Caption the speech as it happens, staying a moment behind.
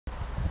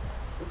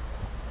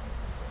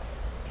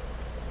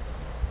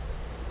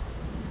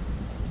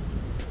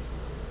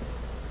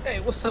Hey,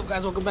 what's up,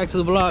 guys? Welcome back to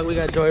the vlog. We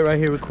got Joey right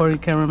here recording,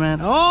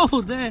 cameraman.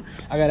 Oh, damn.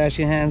 I got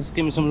ashy hands.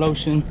 Give me some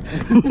lotion.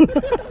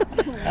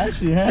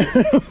 Ashy hands?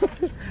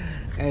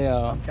 Hey,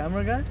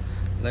 camera guy?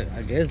 Like,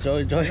 I guess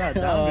Joey. Not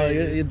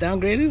downgraded. You're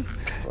downgraded?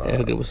 Wow. Yeah,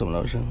 hook it with some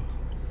lotion.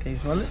 Can you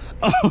smell it?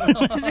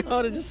 Oh,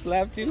 it just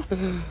slapped you.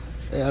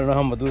 Hey, I don't know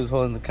how I'm gonna do this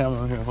holding the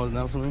camera here, holding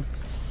out for me.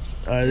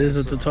 Alright, this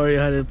is a tutorial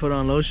how to put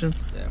on lotion.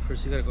 Yeah,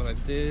 first you gotta go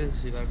like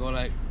this. You gotta go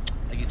like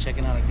you're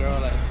checking out a girl,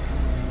 like,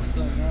 what's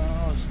up,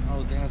 girl?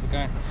 Oh, dang, that's a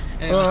guy.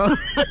 Anyway.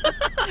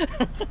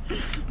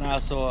 Nah,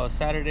 so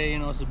Saturday, you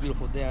know, it's a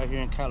beautiful day out here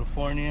in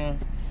California.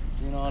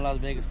 You know, Las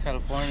Vegas,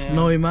 California.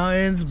 Snowy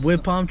mountains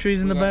with palm trees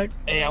in the back.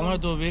 Hey, I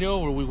want to do a video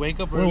where we wake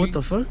up early. Whoa, what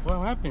the fuck?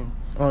 What happened?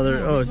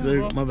 Oh, it's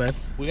there. My bad.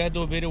 We gotta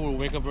do a video where we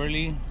wake up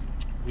early.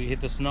 We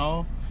hit the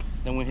snow,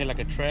 then we hit like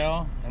a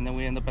trail, and then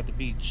we end up at the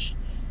beach.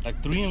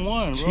 Like 3 in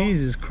 1, bro.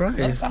 Jesus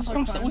Christ. That's what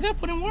I'm saying. We gotta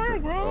put in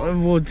work, bro.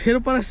 Well, hit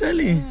up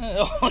Araceli.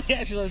 Yeah. Oh,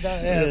 yeah, she's like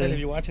that. Yeah, if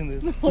you're watching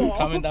this,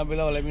 comment down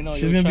below. Let me know.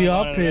 She's gonna be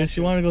all pissed. She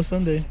want to go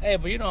Sunday. Hey,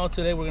 but you know,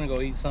 today we're gonna go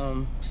eat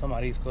some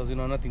mariscos. You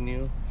know, nothing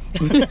new.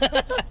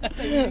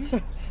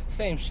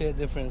 Same shit,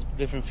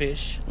 different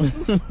fish.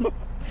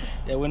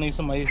 Yeah, we're gonna eat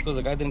some mariscos.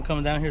 The guy didn't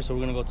come down here, so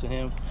we're gonna go to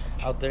him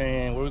out there.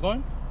 And where are we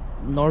going?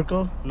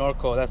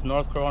 Norco. That's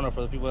North Corona for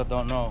the people that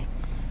don't know.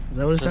 Is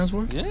that what it stands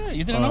for? Yeah,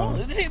 you didn't know?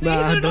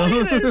 Nah, I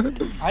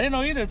don't. I didn't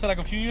know either until like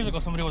a few years ago.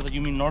 Somebody was like,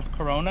 "You mean North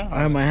Corona?"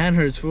 Alright, my hand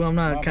hurts, fool. I'm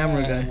not a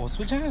camera guy. Well,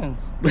 switch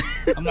hands.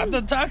 I'm not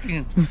done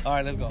talking. All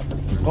right, let's go.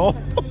 Oh.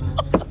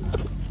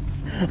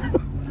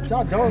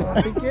 Bro.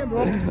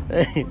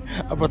 Hey,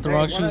 I brought the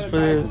wrong shoes for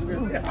this.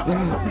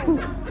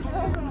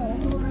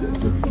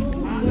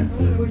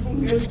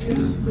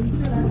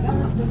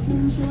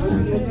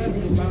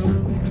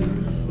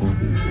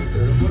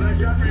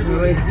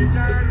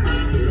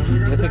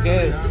 ¿Ese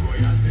qué es?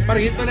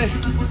 Parejito,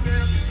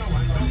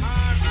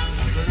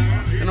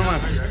 ¿qué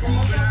nomás?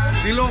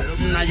 Estilo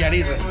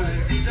Nayarit.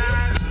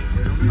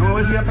 Vamos a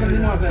ver si ya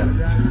aprendimos a hacer.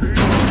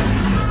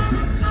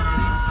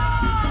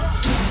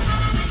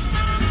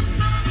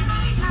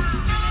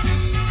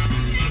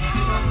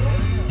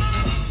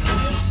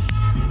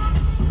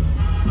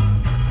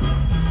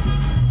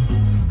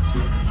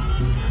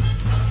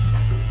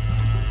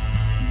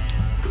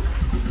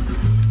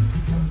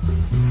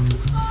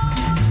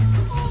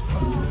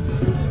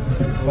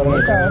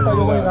 Ahorita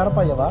yo voy a llegar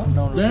para llevar.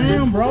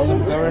 Damn, bro.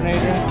 Governor.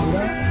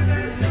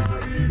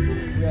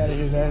 We out of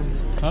here, guys.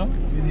 Huh?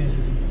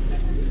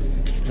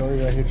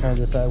 Joey right here trying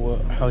to decide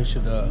how he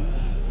should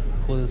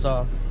pull this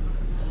off.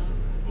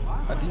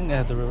 I think they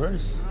have to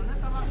reverse.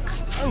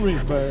 A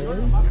reverse.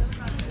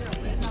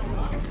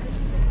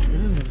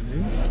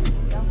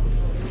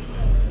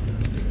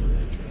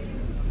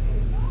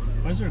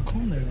 Why is there a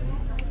cone there,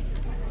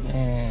 though?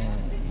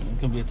 Man, it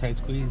can be a tight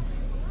squeeze.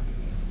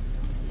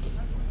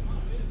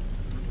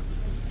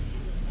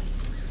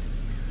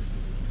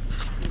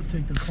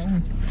 Take the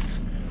cone.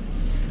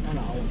 Oh,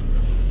 no.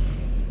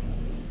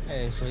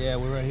 Hey, so yeah,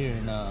 we're right here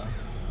in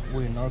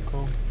we're in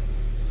Norco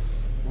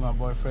with my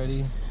boy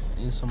Freddy.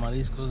 Eating some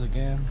mariscos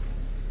again.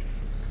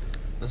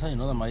 That's how you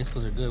know the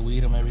mariscos are good. We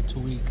eat them every 2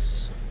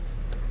 weeks.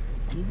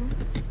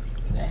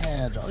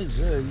 Yeah, Joey's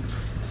good.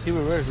 He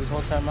reversed this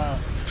whole time out.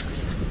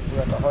 We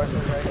got the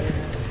horses right here.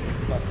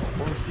 We got the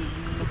horses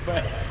in the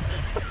back.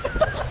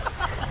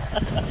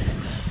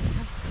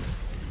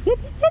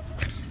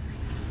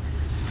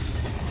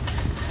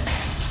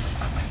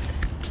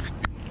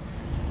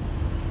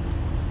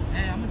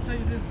 Hey, I'm gonna tell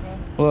you this, bro.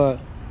 What?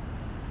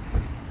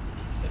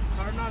 If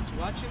Narcs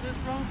watching this,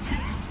 bro,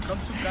 come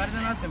to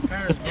Cárdenas in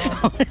Paris,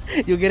 bro.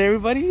 You get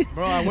everybody?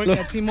 Bro, I work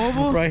at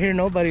T-Mobile. Right here,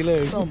 nobody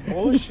lives. Some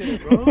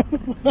bullshit, bro.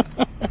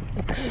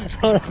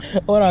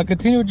 Hold on,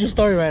 continue with your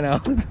story right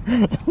now.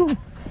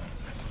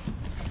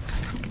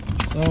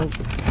 So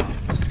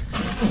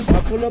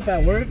I pull up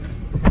at work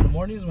in the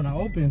mornings when I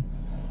open,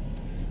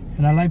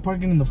 and I like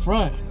parking in the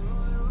front.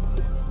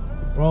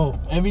 Bro,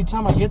 every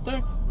time I get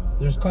there,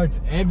 there's carts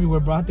everywhere,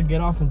 bro. I have to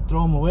get off and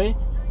throw them away.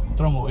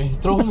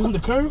 Throw them on the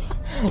curb.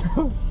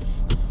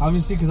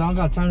 Obviously, because I don't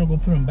got time to go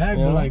put them back.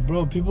 Yeah. But like,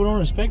 bro, people don't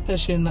respect that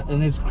shit,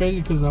 and it's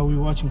crazy because we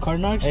watching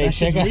Narcs. Hey, that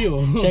shit's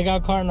real. Check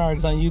out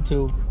Narcs on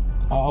YouTube.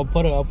 I'll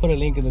put a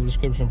link in the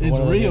description. For it's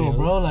real, videos.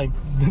 bro. Like,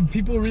 the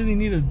people really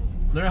need to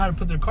learn how to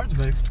put their carts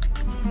back.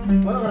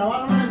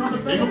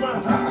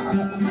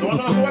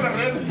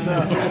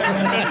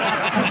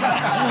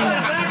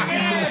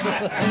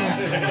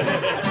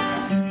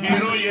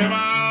 Quiero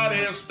llevar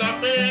esta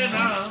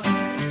pena,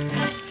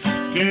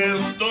 que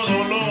es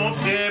todo lo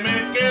que me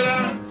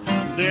queda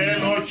de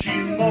lo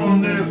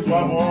chingón de su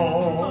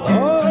amor.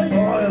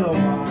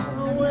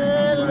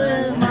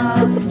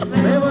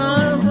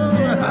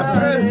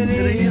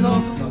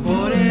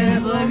 Por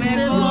eso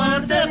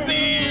mejor te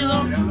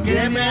pido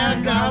que me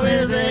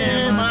acabes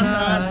de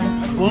matar.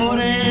 Por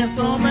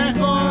eso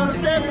mejor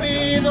te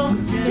pido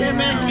que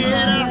me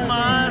quieras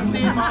más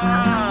y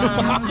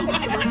más.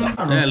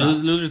 Yeah,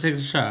 loser takes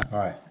a shot. All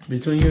right.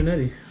 Between you and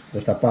Eddie.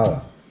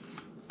 Destapada.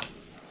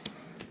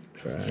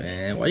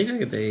 Man, why you gotta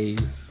get the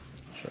A's?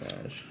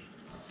 Trash.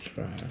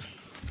 Trash.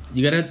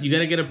 You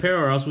gotta get a pair,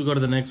 or else we go to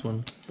the next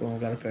one. Boom,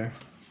 got a pair.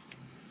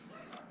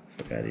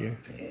 Fuck out of here.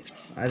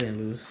 I didn't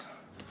lose.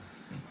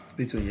 It's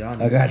between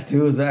y'all. I got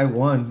 2, so I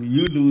won.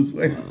 You lose.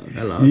 Wait.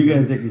 I lost. You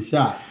gotta take a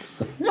shot.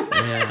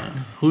 Yeah.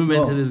 Who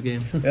invented this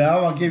game? Yeah,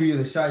 I'm gonna give you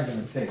the shot you're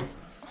gonna take.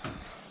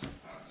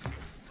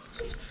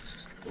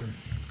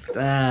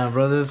 Damn,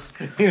 brothers.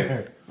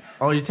 Here.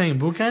 Oh, you taking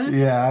boot cannons?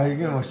 Yeah, you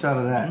give him a shot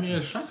of that. Give me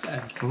a shot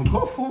glass.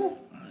 Go fool.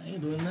 I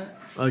ain't doing that.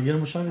 Get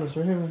him a shot glass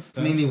right here, man.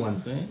 Sneaky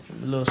one. See? A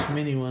little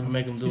sminny one. I'll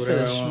make him do You said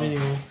a whatever I want. sminny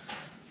one.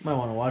 Might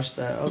want to watch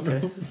that.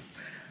 Okay.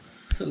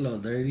 It's a little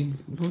dirty.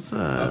 What's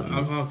up?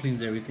 Alcohol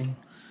cleans everything.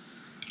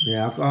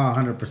 Yeah, alcohol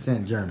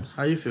 100% germs.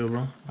 How you feel,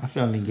 bro? I'm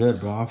feeling good,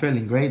 bro. I'm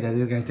feeling great that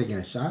this guy's taking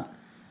a shot.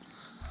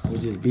 We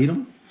just beat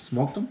him,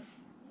 smoked him.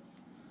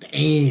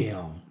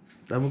 Damn.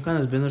 That boot cannon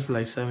has been there for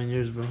like 7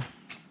 years, bro.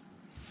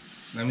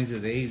 That means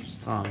it's aged.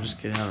 Oh, I'm just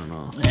kidding. I don't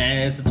know.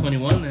 And it's a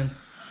 21 then.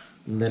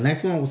 The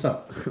next one, what's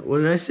up? What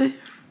did I say?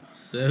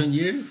 7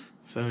 years?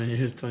 7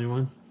 years,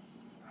 21.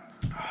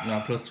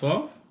 No, plus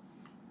 12?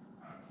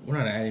 We're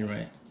not adding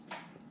right.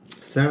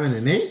 7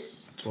 and 8?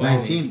 20,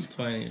 19.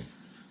 20,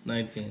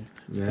 19.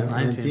 Yeah,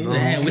 19, bro.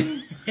 Damn,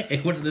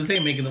 this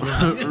ain't making the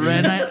vlog.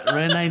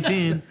 Red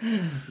 19.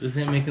 This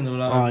ain't making the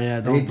vlog. Oh, yeah.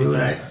 Hey, Don't do dude,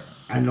 that.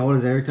 I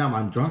notice every time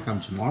I'm drunk,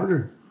 I'm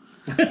smarter.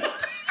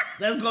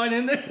 That's going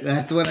in there?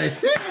 That's what I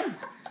said.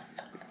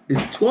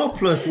 It's 12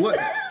 plus what?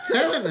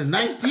 7 is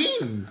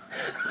 19.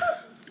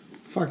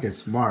 Fucking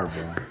smart,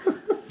 bro.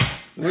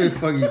 Where the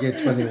fuck you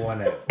get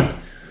 21 at?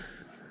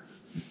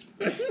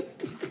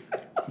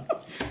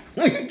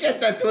 Where you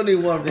get that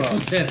 21, bro? I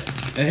said,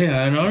 hey,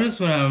 I noticed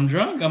when I'm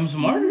drunk, I'm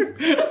smarter.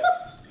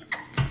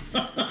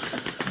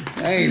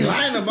 I ain't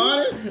lying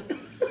about it.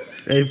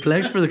 Hey,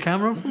 flex for the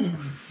camera.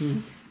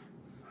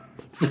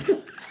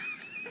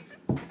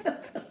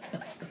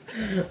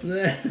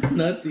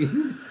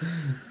 Nothing.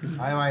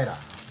 Ahí va a ir.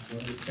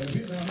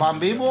 Pan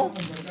Bimbo.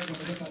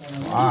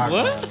 Ah,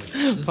 What?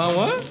 Pan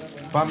what?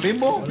 Pan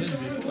Bimbo.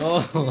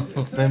 Oh.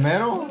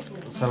 Primero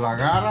se la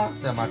agarra,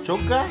 se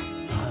machuca.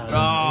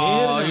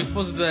 Oh, you're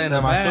supposed to do that in Se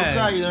the machuca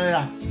bag. y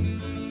mira.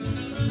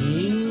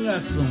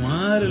 Venga, su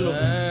madre, loco.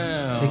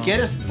 Si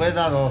quieres, puedes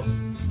dar 2.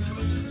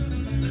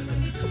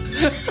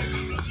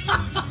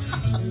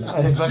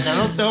 Para que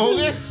no te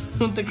ahogues,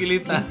 Un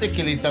tequilita. un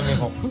tequilita,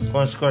 mijo,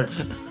 con squirt.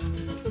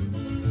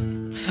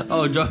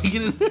 Oh, Joey,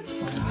 get in there.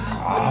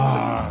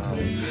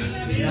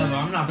 Yeah, but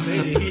I'm not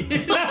fading.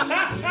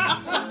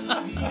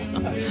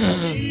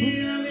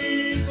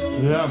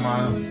 Yeah,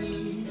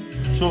 man.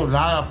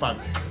 Chulada,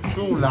 papi.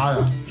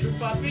 Chulada.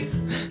 Chupapi?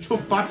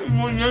 Chupapi,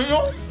 muñeño.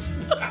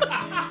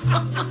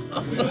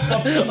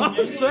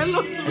 Oh,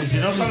 suelo. Y si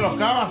no te lo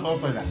acabas,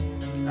 ópera.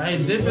 Hey,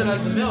 dip it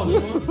like the milk,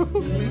 bro.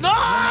 ¡No!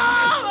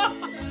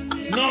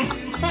 No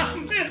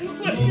mames,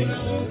 güey.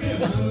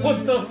 What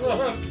the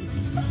fuck?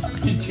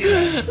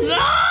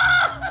 ¡No!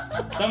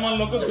 Está más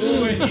loco tú,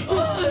 güey.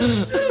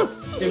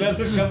 Que le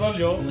haces caso al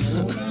yo.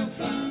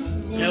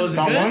 Yeah, was it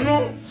 ¿Está good? bueno?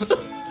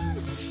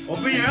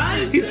 Open your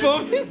eyes. He's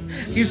foaming.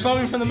 He's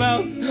foaming from the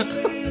mouth.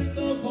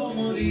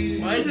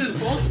 Why is his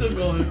phone still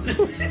going?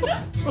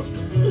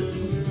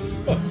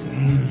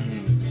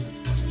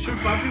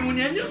 Chupapi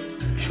muñeño?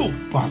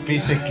 Chupapi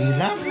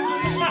tequila.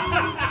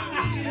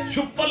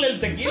 Chúpale el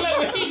tequila,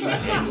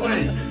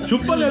 güey.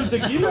 Chúpale el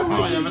tequila,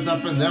 No, ya me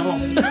está pendejo.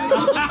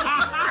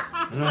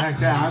 No sé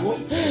qué hago.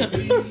 I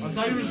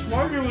thought you were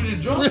smarter when you're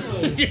drunk.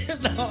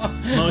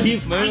 No,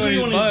 he's hungry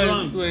when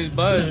he's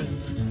buzzed.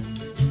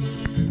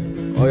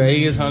 Oh yeah, he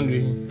gets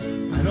hungry.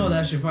 I know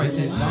that shit probably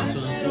tastes bomb to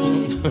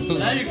him.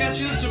 Now you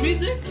catching up to me,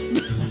 Dick?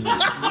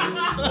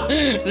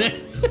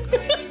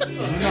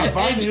 You're not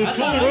fine, you I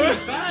thought too. you were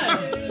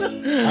fast.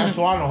 I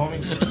swallow, homie.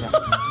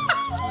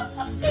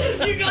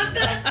 You got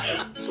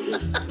that?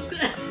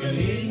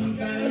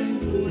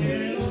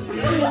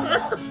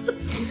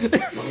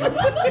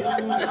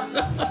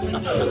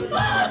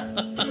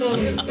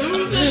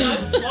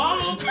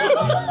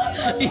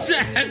 He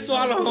said,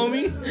 "Swallow,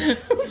 homie.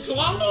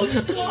 Swallow.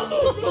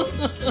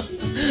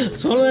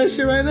 Swallow that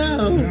shit right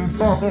now."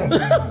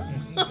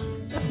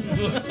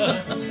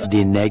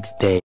 The next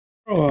day.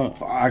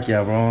 Fuck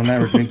yeah, bro. I'm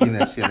never drinking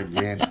that shit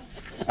again.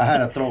 I had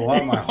to throw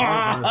up my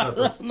heart.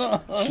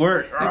 No.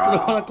 Squirt.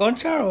 Throw the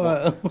concha or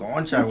what?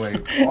 Concha,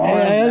 güey. Hey, Oh, I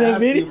have that's the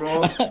nasty, video.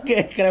 bro.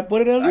 Can I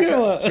put it on video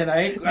or what? Can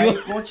I eat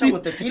concha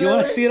with tequila? You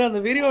want to güey? see it on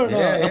the video or not?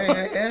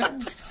 Yeah.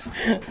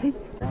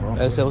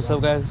 Hey, say what's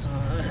up, guys.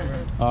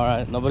 All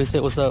right, nobody say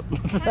what's up.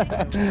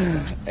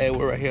 Hey,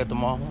 we're right here at the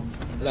mall.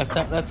 Last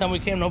time we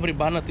came, nobody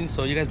bought nothing,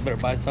 so you guys better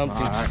buy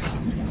something.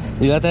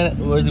 You got that?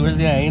 Where's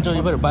the angel?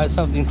 You better buy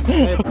something.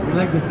 You're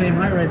like the same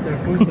height right there,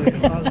 fool, so you're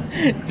solid.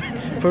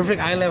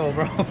 Perfect eye level,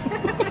 bro. I'm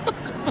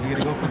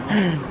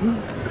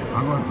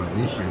going for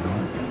this shit,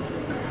 though.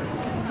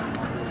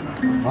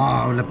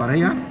 Oh, ¿le paré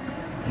ya?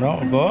 No,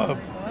 go up.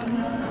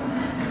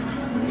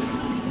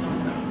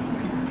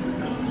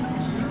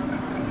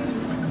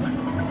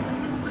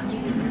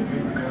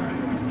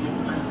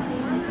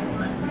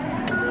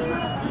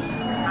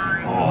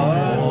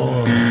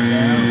 Oh,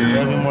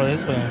 gotta be more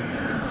this way.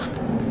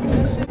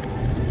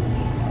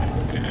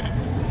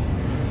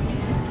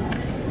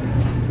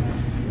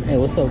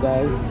 what's up,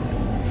 guys?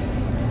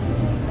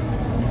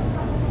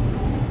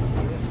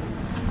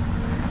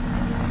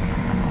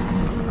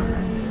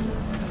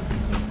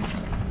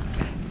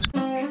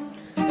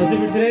 That's it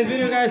for today's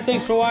video, guys.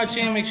 Thanks for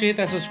watching. Make sure you hit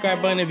that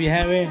subscribe button if you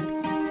haven't.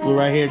 We're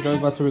right here. Joe's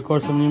about to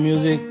record some new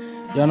music.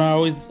 Y'all know I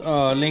always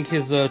link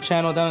his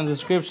channel down in the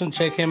description.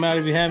 Check him out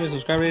if you haven't.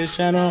 Subscribe to his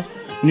channel.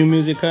 New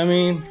music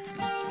coming.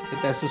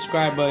 Hit that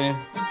subscribe button.